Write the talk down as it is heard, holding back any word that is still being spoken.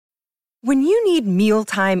When you need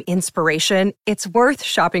mealtime inspiration, it's worth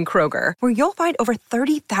shopping Kroger, where you'll find over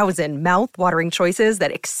 30,000 mouth-watering choices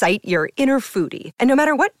that excite your inner foodie. And no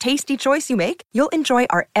matter what tasty choice you make, you'll enjoy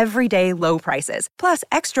our everyday low prices, plus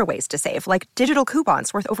extra ways to save, like digital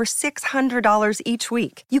coupons worth over $600 each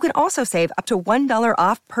week. You can also save up to $1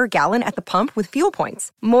 off per gallon at the pump with fuel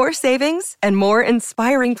points. More savings and more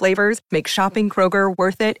inspiring flavors make shopping Kroger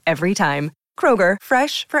worth it every time. Kroger,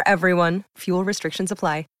 fresh for everyone. Fuel restrictions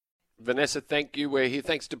apply. Vanessa, thank you. We're here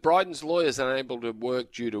thanks to Bryden's Lawyers, unable to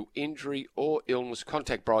work due to injury or illness.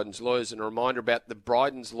 Contact Bryden's Lawyers. And a reminder about the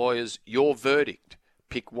Bryden's Lawyers Your Verdict.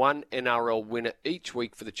 Pick one NRL winner each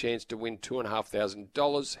week for the chance to win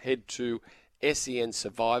 $2,500. Head to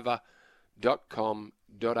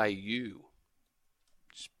sensurvivor.com.au.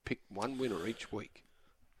 Just pick one winner each week.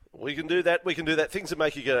 We can do that. Things that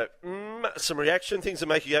make you go, some reaction. Things that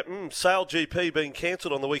make you go, Sale GP being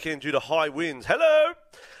cancelled on the weekend due to high winds. Hello!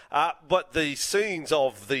 But the scenes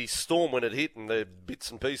of the storm when it hit and the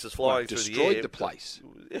bits and pieces flying through the air. Destroyed the place.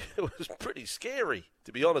 It was pretty scary,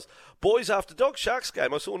 to be honest. Boys after Dog Sharks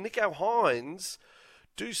game, I saw Nico Hines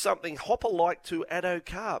do something Hopper-like to Addo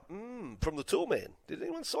Carp from the Toolman. Did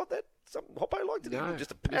anyone cite that? Something Hopper-like? Did No, he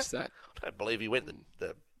just a missed that. I don't believe he went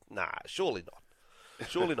Nah, surely not.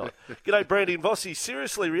 Surely not. G'day, Brandy and Vossi.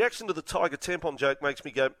 Seriously, reaction to the Tiger tampon joke makes me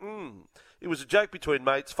go, It was a joke between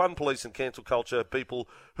mates, fun police and cancel culture. People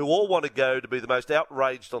who all want to go to be the most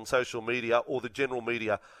outraged on social media or the general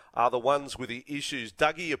media are the ones with the issues.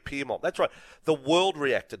 Dougie of Piermont. That's right. The world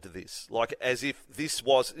reacted to this, like as if this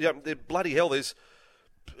was, bloody hell, there's,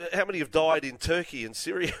 how many have died in Turkey and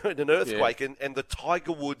Syria in an earthquake, and the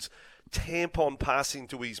Tiger Woods tampon passing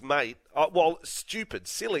to his mate, stupid,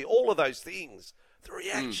 silly, all of those things. The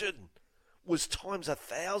reaction was times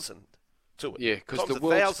 1,000 to it. Yeah, because the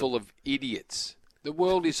world's full of idiots. The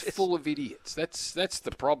world is full of idiots. That's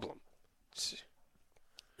the problem.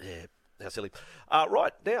 Yeah, how silly.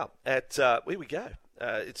 Right, now, here we go.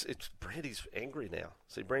 It's Brandy's angry now.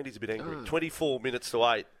 See, Brandy's a bit angry. 24 minutes to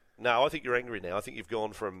 8. No, I think you're angry now. I think you've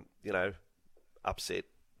gone from, upset,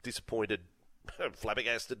 disappointed,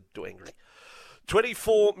 flabbergasted to angry.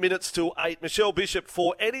 24 minutes to 8. Michelle Bishop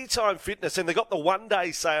for Anytime Fitness. And they got the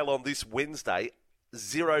one-day sale on this Wednesday.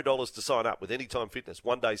 $0 to sign up with Anytime Fitness.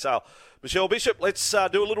 One-day sale. Michelle Bishop, let's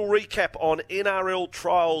do a little recap on NRL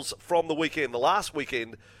trials from the weekend, the last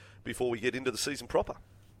weekend, before we get into the season proper.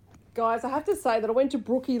 Guys, I have to say that I went to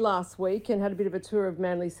Brookie last week and had a bit of a tour of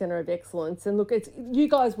Manly Centre of Excellence. And look, you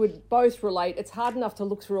guys would both relate. It's hard enough to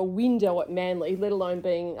look through a window at Manly, let alone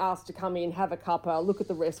being asked to come in, have a cuppa, look at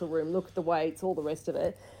the wrestle room, look at the weights, all the rest of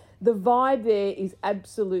it. The vibe there is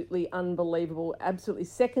absolutely unbelievable, absolutely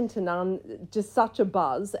second to none, just such a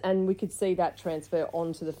buzz. And we could see that transfer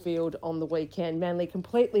onto the field on the weekend. Manly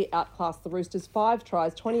completely outclassed the Roosters, 5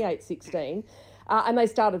 tries, 28-16. And they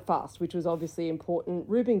started fast, which was obviously important.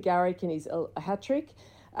 Ruben Garrick and his hat-trick.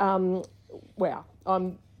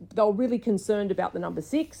 They were really concerned about the number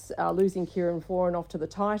 6, losing Kieran Foran off to the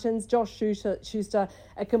Titans. Josh Schuster,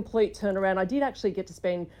 a complete turnaround. I did actually get to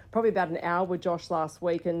spend probably about an hour with Josh last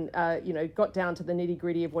week and, got down to the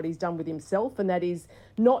nitty-gritty of what he's done with himself, and that is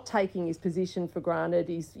not taking his position for granted.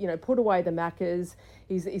 He's, put away the Maccas.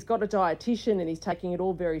 He's got a dietitian and he's taking it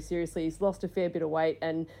all very seriously. He's lost a fair bit of weight,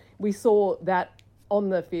 and we saw that on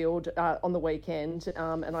the field on the weekend,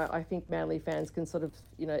 and I think Manly fans can sort of,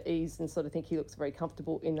 ease and sort of think he looks very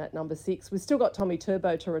comfortable in that number 6. We've still got Tommy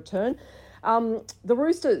Turbo to return. The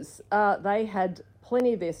Roosters, they had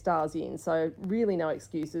plenty of their stars in, so really no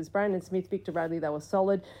excuses. Brandon Smith, Victor Radley, they were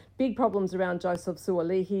solid. Big problems around Joseph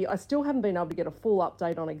Sualihi. I still haven't been able to get a full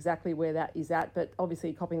update on exactly where that is at, but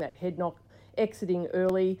obviously copying that head knock, exiting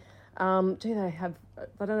early. They don't have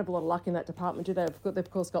a lot of luck in that department, do they? They've of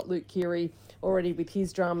course got Luke Keary already with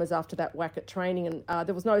his dramas after that whack at training, and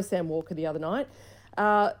there was no Sam Walker the other night.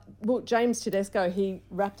 James Tedesco, he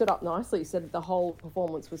wrapped it up nicely. He said the whole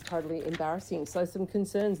performance was totally embarrassing. So some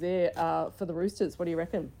concerns there for the Roosters. What do you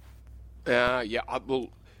reckon? A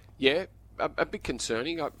bit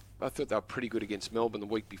concerning. I thought they were pretty good against Melbourne the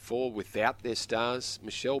week before without their stars,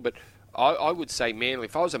 Michelle, but I would say Manly.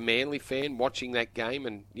 If I was a Manly fan watching that game,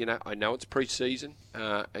 and I know it's pre-season,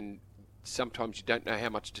 and sometimes you don't know how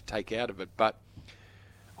much to take out of it, but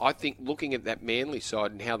I think looking at that Manly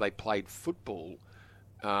side and how they played football,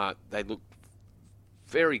 they looked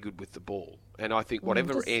very good with the ball. And I think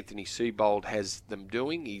whatever Anthony Seibold has them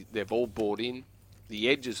doing, they've all bought in. The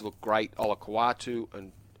edges look great. Olakau'atu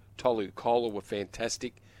and Tolu Kola were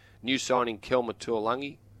fantastic. New signing Kelma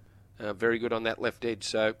Tuolangi, very good on that left edge.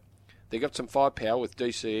 So they got some firepower with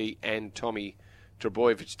DCE and Tommy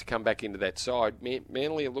Trbojevic to come back into that side.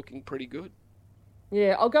 Manly are looking pretty good.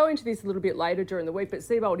 Yeah, I'll go into this a little bit later during the week, but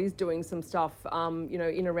Seabold is doing some stuff,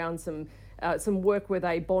 in around some work where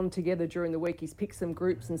they bond together during the week. He's picked some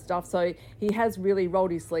groups and stuff. So he has really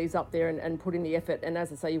rolled his sleeves up there and put in the effort. And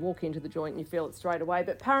as I say, you walk into the joint and you feel it straight away.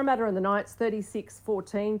 But Parramatta and the Knights,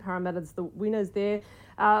 36-14. Parramatta's the winners there.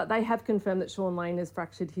 They have confirmed that Sean Lane has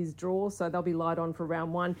fractured his jaw, so they'll be light on for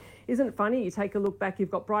round one. Isn't it funny? You take a look back,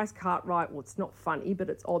 you've got Bryce Cartwright. Well, it's not funny, but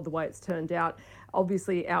it's odd the way it's turned out.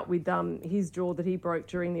 Obviously out with his jaw that he broke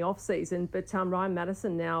during the off-season. But Ryan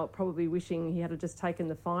Madison now probably wishing he had just taken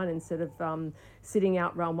the fine instead of sitting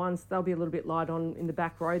out round one. So they'll be a little bit light on in the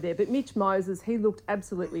back row there. But Mitch Moses, he looked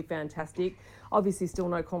absolutely fantastic. Obviously still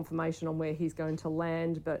no confirmation on where he's going to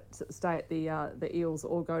land, but stay at the Eels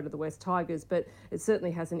or go to the West Tigers. But it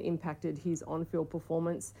certainly hasn't impacted his on-field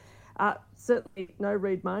performance. Certainly no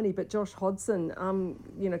Reid Marnie, but Josh Hodgson,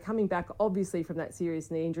 coming back obviously from that serious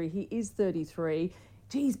knee injury. He is 33.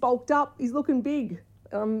 He's bulked up. He's looking big.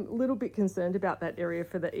 A little bit concerned about that area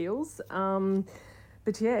for the Eels. The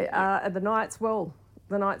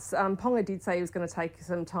Knights, Ponga did say he was going to take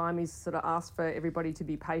some time. He's sort of asked for everybody to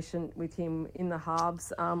be patient with him in the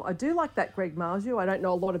halves. I do like that Greg Marju. I don't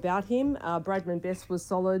know a lot about him. Bradman Best was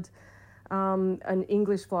solid. An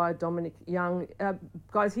English flyer, Dominic Young.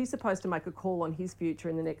 Guys, he's supposed to make a call on his future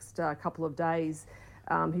in the next couple of days.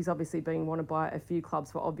 He's obviously being wanted by a few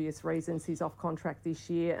clubs for obvious reasons. He's off contract this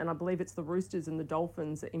year, and I believe it's the Roosters and the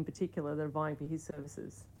Dolphins in particular that are vying for his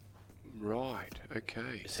services. Right.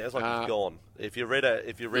 Okay. It sounds like he's gone. If you read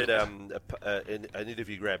an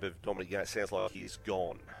interview grab of Dominic Young, it sounds like he's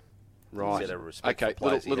gone. Right. Okay.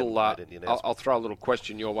 I'll throw a little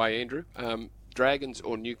question your way, Andrew. Dragons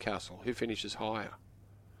or Newcastle? Who finishes higher?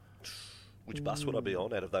 Which bus would I be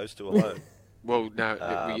on out of those two alone? Well,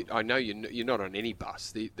 no, I know you're not on any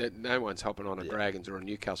bus. No one's hopping on a Dragons or a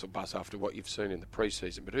Newcastle bus after what you've seen in the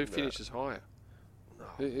pre-season. But who finishes higher?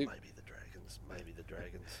 Maybe the Dragons.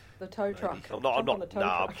 The tow truck.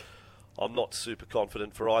 I'm not super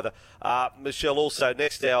confident for either. Michelle, also,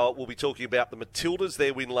 next hour, we'll be talking about the Matildas,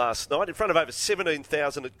 their win last night in front of over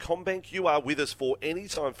 17,000 at CommBank. You are with us for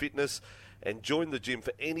Anytime Fitness. And join the gym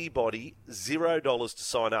for anybody, $0 to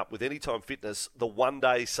sign up with Anytime Fitness, the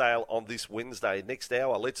one-day sale on this Wednesday. Next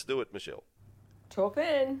hour, let's do it, Michelle. Talk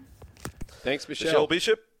then. Thanks, Michelle. Michelle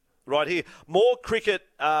Bishop, right here. More cricket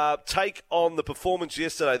take on the performance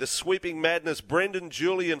yesterday, the sweeping madness. Brendan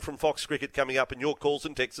Julian from Fox Cricket coming up, and your calls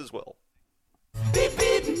and texts as well. Beep,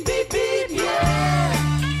 beep, beep, beep, yeah.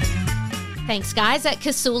 Thanks, guys. At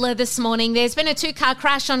Casula this morning, there's been a two-car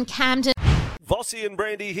crash on Camden. Vossi and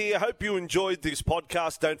Brandy here. Hope you enjoyed this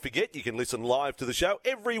podcast. Don't forget, you can listen live to the show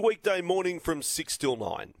every weekday morning from 6 till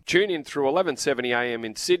 9. Tune in through 11:70 a.m.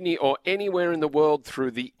 in Sydney or anywhere in the world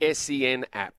through the SEN app.